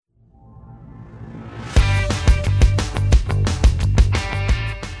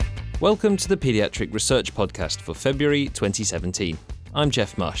Welcome to the Pediatric Research Podcast for February 2017. I'm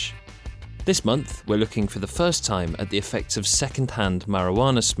Jeff Mush. This month, we're looking for the first time at the effects of secondhand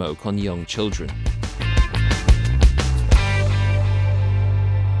marijuana smoke on young children.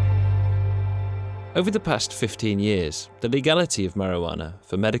 Over the past 15 years, the legality of marijuana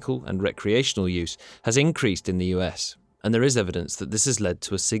for medical and recreational use has increased in the US, and there is evidence that this has led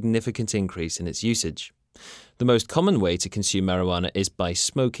to a significant increase in its usage. The most common way to consume marijuana is by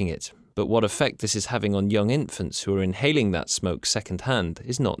smoking it, but what effect this is having on young infants who are inhaling that smoke secondhand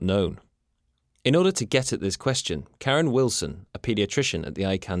is not known. In order to get at this question, Karen Wilson, a paediatrician at the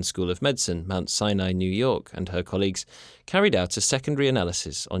Icahn School of Medicine, Mount Sinai, New York, and her colleagues carried out a secondary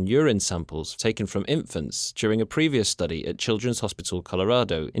analysis on urine samples taken from infants during a previous study at Children's Hospital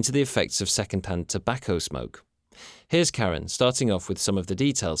Colorado into the effects of secondhand tobacco smoke. Here's Karen, starting off with some of the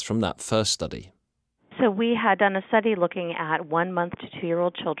details from that first study. So we had done a study looking at 1 month to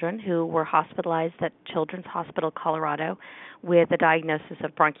 2-year-old children who were hospitalized at Children's Hospital Colorado with a diagnosis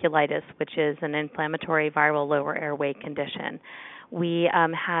of bronchiolitis, which is an inflammatory viral lower airway condition. We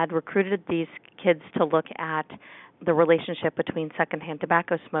had recruited these kids to look at the relationship between secondhand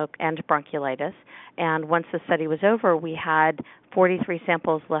tobacco smoke and bronchiolitis. And once the study was over, we had 43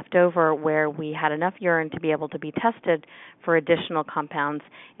 samples left over where we had enough urine to be able to be tested for additional compounds,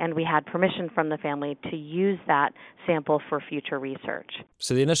 and we had permission from the family to use that sample for future research.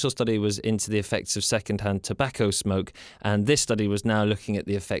 So the initial study was into the effects of secondhand tobacco smoke, and this study was now looking at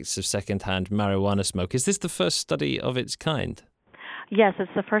the effects of secondhand marijuana smoke. Is this the first study of its kind? Yes,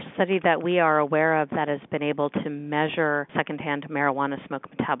 it's the first study that we are aware of that has been able to measure secondhand marijuana smoke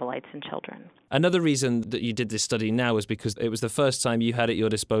metabolites in children. Another reason that you did this study now was because it was the first time you had at your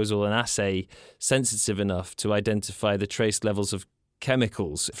disposal an assay sensitive enough to identify the trace levels of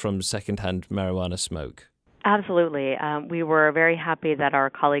chemicals from secondhand marijuana smoke. Absolutely. We were very happy that our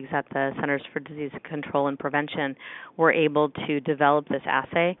colleagues at the Centers for Disease Control and Prevention were able to develop this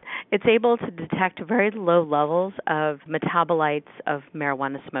assay. It's able to detect very low levels of metabolites of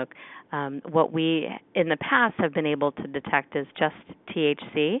marijuana smoke. What we, in the past, have been able to detect is just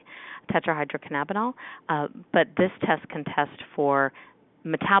THC, tetrahydrocannabinol, but this test can test for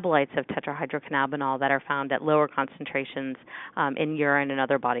metabolites of tetrahydrocannabinol that are found at lower concentrations in urine and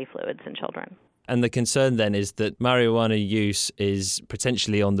other body fluids in children. And the concern then is that marijuana use is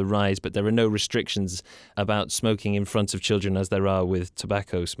potentially on the rise, but there are no restrictions about smoking in front of children as there are with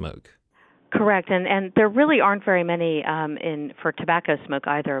tobacco smoke. Correct, and there really aren't very many for tobacco smoke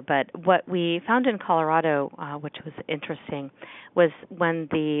either, but what we found in Colorado, which was interesting, was when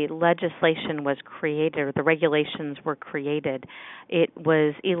the legislation was created, or the regulations were created, it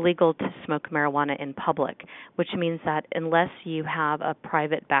was illegal to smoke marijuana in public, which means that unless you have a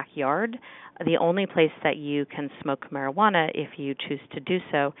private backyard, the only place that you can smoke marijuana, if you choose to do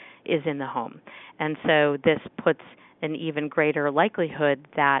so, is in the home. And so this puts an even greater likelihood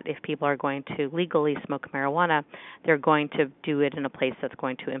that if people are going to legally smoke marijuana, they're going to do it in a place that's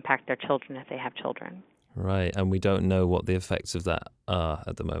going to impact their children if they have children. Right, and we don't know what the effects of that are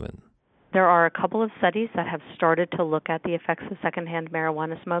at the moment. There are a couple of studies that have started to look at the effects of secondhand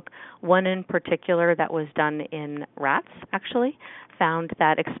marijuana smoke. One in particular that was done in rats, actually, found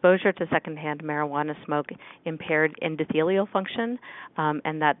that exposure to secondhand marijuana smoke impaired endothelial function,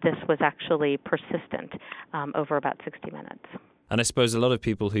 and that this was actually persistent over about 60 minutes. And I suppose a lot of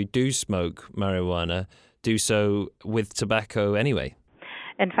people who do smoke marijuana do so with tobacco anyway.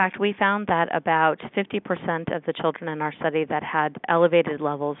 In fact, we found that about 50% of the children in our study that had elevated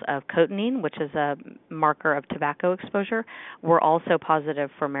levels of cotinine, which is a marker of tobacco exposure, were also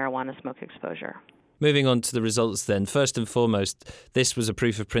positive for marijuana smoke exposure. Moving on to the results then, first and foremost, this was a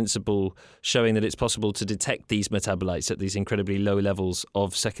proof of principle showing that it's possible to detect these metabolites at these incredibly low levels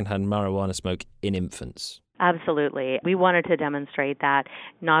of secondhand marijuana smoke in infants. Absolutely. We wanted to demonstrate that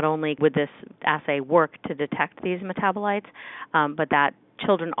not only would this assay work to detect these metabolites, but that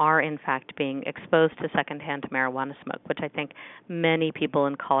children are, in fact, being exposed to secondhand marijuana smoke, which I think many people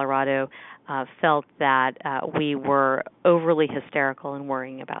in Colorado felt that we were overly hysterical in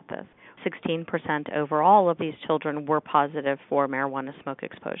worrying about this. 16% overall of these children were positive for marijuana smoke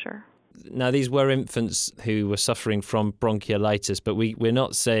exposure. Now, these were infants who were suffering from bronchiolitis, but we're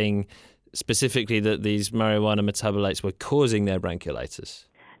not saying specifically that these marijuana metabolites were causing their bronchiolitis.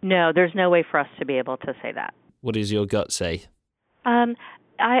 No, there's no way for us to be able to say that. What does your gut say?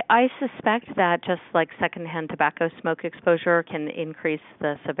 I suspect that just like secondhand tobacco smoke exposure can increase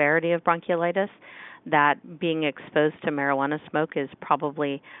the severity of bronchiolitis, that being exposed to marijuana smoke is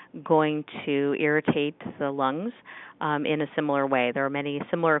probably going to irritate the lungs in a similar way. There are many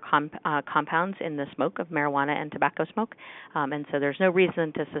similar compounds in the smoke of marijuana and tobacco smoke, and so there's no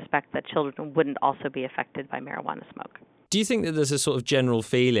reason to suspect that children wouldn't also be affected by marijuana smoke. Do you think that there's a sort of general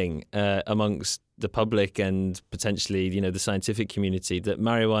feeling amongst the public and potentially, the scientific community that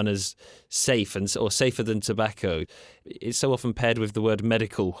marijuana's safe or safer than tobacco? It's so often paired with the word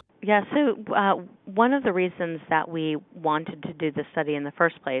medical. Yeah, so one of the reasons that we wanted to do the study in the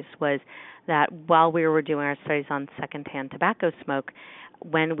first place was that while we were doing our studies on secondhand tobacco smoke,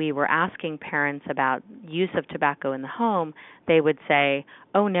 when we were asking parents about use of tobacco in the home, they would say,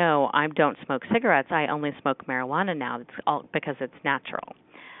 "Oh no, I don't smoke cigarettes. I only smoke marijuana now. It's all because it's natural."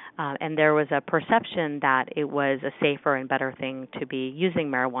 And there was a perception that it was a safer and better thing to be using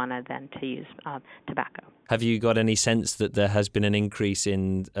marijuana than to use tobacco. Have you got any sense that there has been an increase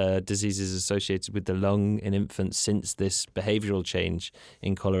in diseases associated with the lung in infants since this behavioral change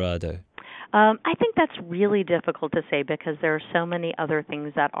in Colorado? I think that's really difficult to say because there are so many other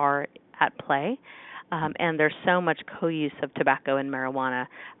things that are at play, and there's so much co-use of tobacco and marijuana,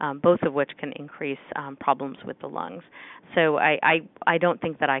 both of which can increase problems with the lungs. So I don't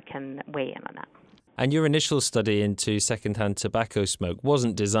think that I can weigh in on that. And your initial study into secondhand tobacco smoke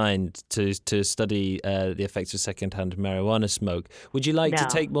wasn't designed to study the effects of secondhand marijuana smoke. Would you like to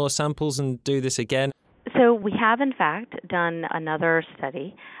take more samples and do this again? So we have, in fact, done another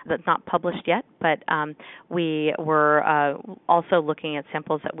study that's not published yet, but we were also looking at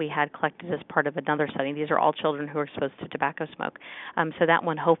samples that we had collected as part of another study. These are all children who are exposed to tobacco smoke. So that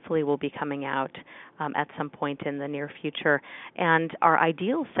one hopefully will be coming out at some point in the near future. And our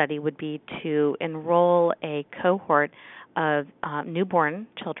ideal study would be to enroll a cohort of newborn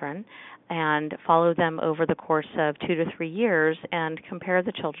children and follow them over the course of 2 to 3 years and compare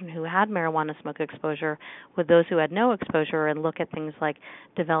the children who had marijuana smoke exposure with those who had no exposure and look at things like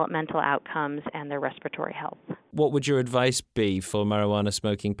developmental outcomes and their respiratory health. What would your advice be for marijuana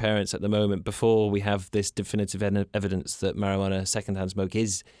smoking parents at the moment before we have this definitive evidence that marijuana secondhand smoke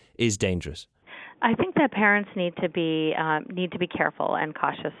is dangerous? I think that parents need to be careful and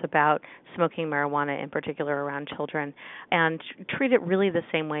cautious about smoking marijuana, in particular around children, and treat it really the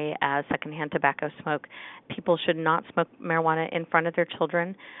same way as secondhand tobacco smoke. People should not smoke marijuana in front of their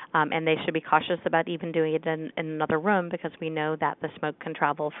children, and they should be cautious about even doing it in another room because we know that the smoke can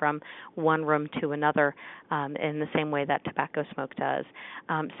travel from one room to another in the same way that tobacco smoke does.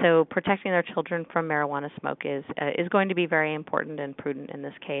 So protecting their children from marijuana smoke is going to be very important and prudent in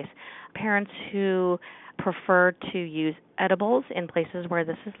this case. Parents who prefer to use edibles in places where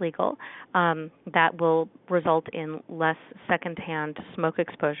this is legal, that will result in less secondhand smoke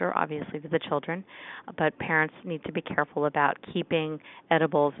exposure, obviously, to the children. But parents need to be careful about keeping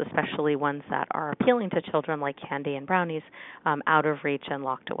edibles, especially ones that are appealing to children like candy and brownies, out of reach and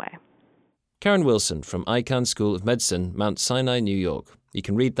locked away. Karen Wilson from Icahn School of Medicine, Mount Sinai, New York. You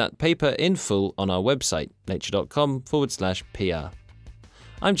can read that paper in full on our website, nature.com/PR.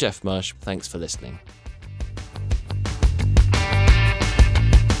 I'm Jeff Marsh. Thanks for listening.